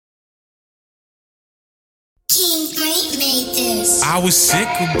King Great made this. I was sick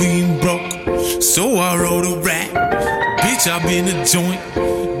of being broke, so I wrote a rap. Bitch, I've been a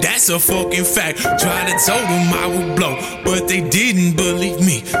joint, that's a fucking fact. Tried to tell them I would blow, but they didn't believe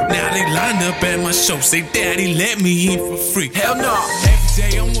me. Now they lined up at my show, say daddy let me in for free. Hell no, every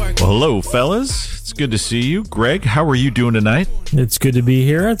day I'm working. Well, hello, fellas. It's good to see you. Greg, how are you doing tonight? It's good to be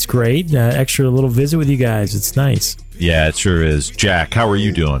here. It's great. Extra little visit with you guys. It's nice. Yeah, it sure is. Jack, how are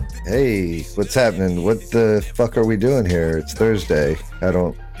you doing? Hey, what's happening? What the fuck are we doing here? It's Thursday.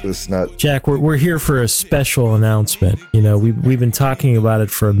 It's not... Jack, we're here for a special announcement. You know, we've been talking about it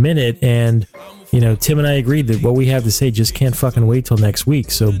for a minute, and, you know, Tim and I agreed that what we have to say just can't fucking wait till next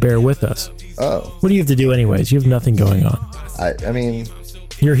week, so bear with us. Oh. What do you have to do anyways? You have nothing going on. I mean...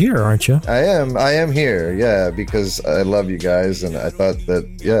 You're here, aren't you? I am here, yeah, because I love you guys, and I thought that,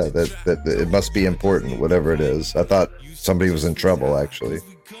 yeah, that it must be important, whatever it is. I thought somebody was in trouble, actually.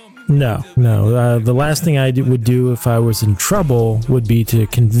 No. The last thing I would do if I was in trouble would be to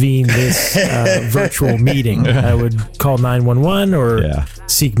convene this virtual meeting. I would call 911 or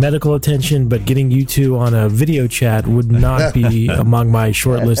seek medical attention, but getting you two on a video chat would not be among my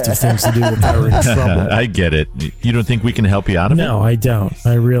short list of things to do if I were in trouble. I get it. You don't think we can help you out of it? No, I don't.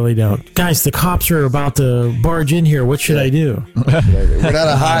 I really don't. Guys, the cops are about to barge in here. What should I do? We're not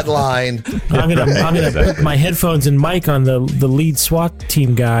a hotline. I'm gonna put my headphones and mic on the lead SWAT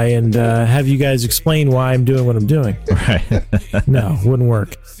team guy and have you guys explain why I'm doing what I'm doing. Right. No, wouldn't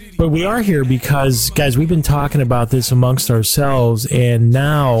work. But we are here because, guys, we've been talking about this amongst ourselves, and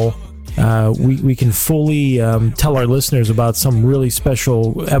now we can fully tell our listeners about some really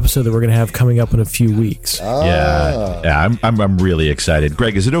special episode that we're going to have coming up in a few weeks. Yeah, I'm really excited.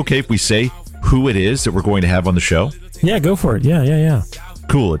 Greg, is it okay if we say who it is that we're going to have on the show? Yeah, go for it. Yeah.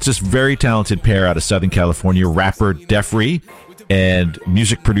 Cool. It's this very talented pair out of Southern California, rapper Defree and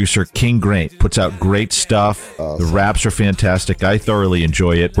music producer King Great. Puts out great stuff. Awesome. The raps are fantastic. I thoroughly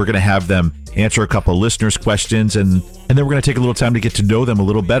enjoy it. We're going to have them answer a couple of listeners' questions, and then we're going to take a little time to get to know them a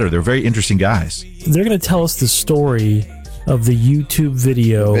little better. They're very interesting guys. They're going to tell us the story of the YouTube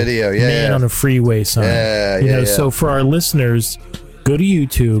video Man on a Freeway song. So for our listeners, go to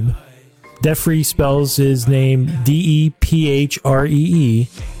YouTube. Defree spells his name Dephree,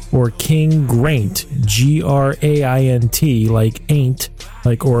 or King Graint, Graint, like ain't,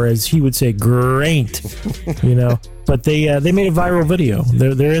 like, or as he would say, Graint, you know. But they made a viral video.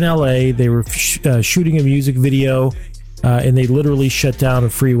 They're in LA. They were shooting a music video, and they literally shut down a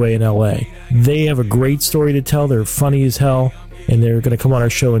freeway in LA. They have a great story to tell. They're funny as hell, and they're going to come on our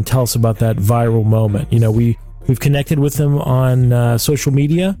show and tell us about that viral moment. You know, we've connected with them on social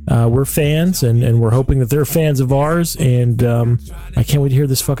media. We're fans, and we're hoping that they're fans of ours, and I can't wait to hear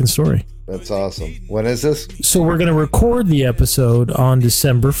this fucking story. That's awesome. When is this? So we're going to record the episode on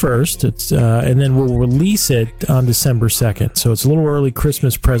December 1st, and then we'll release it on December 2nd. So it's a little early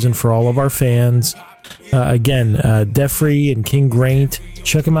Christmas present for all of our fans. Again, Defree and King Graint,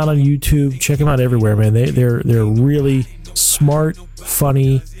 check them out on YouTube. Check them out everywhere, man. They're really smart,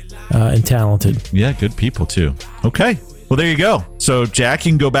 funny, and talented. Yeah, good people too. Okay. Well, there you go. So, Jack,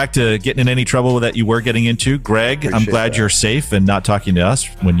 you can go back to getting in any trouble that you were getting into. Greg, I'm glad you're safe and not talking to us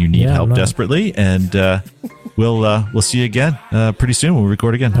when you need help desperately. And we'll see you again pretty soon. We'll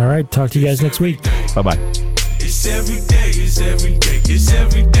record again. All right. Talk to you guys next week. Bye-bye. It's every day, it's every day, it's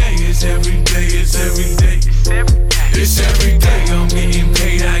every day, it's every day, it's every day. It's every day I'm getting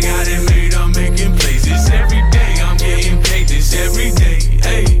paid, I got it made.